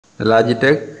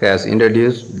Logitech has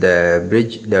introduced the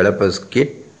BRIDGE Developers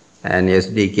Kit, an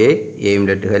SDK aimed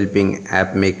at helping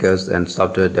app makers and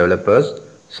software developers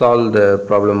solve the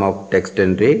problem of text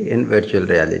entry in virtual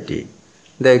reality.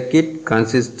 The kit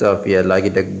consists of a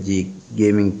Logitech G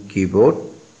gaming keyboard,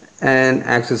 an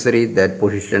accessory that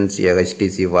positions a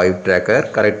HTC Vive Tracker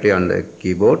correctly on the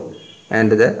keyboard,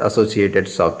 and the associated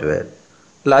software.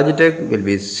 Logitech will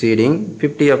be seeding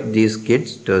 50 of these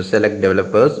kits to select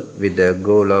developers with the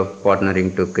goal of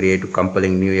partnering to create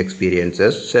compelling new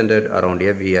experiences centered around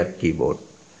a VR keyboard.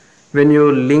 When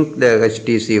you link the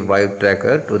HTC Vive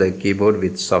Tracker to the keyboard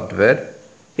with software,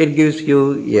 it gives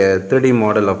you a 3D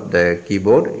model of the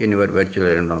keyboard in your virtual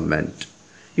environment.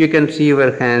 You can see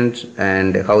your hands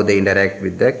and how they interact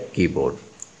with the keyboard.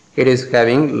 It is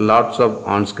having lots of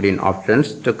on-screen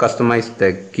options to customize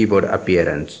the keyboard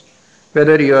appearance.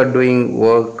 Whether you are doing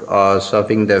work or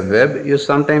surfing the web, you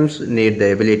sometimes need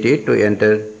the ability to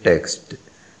enter text.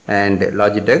 And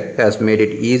Logitech has made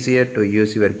it easier to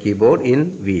use your keyboard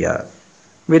in VR.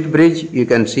 With BRIDGE, you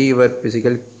can see your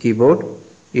physical keyboard,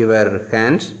 your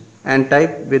hands, and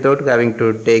type without having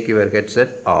to take your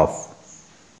headset off.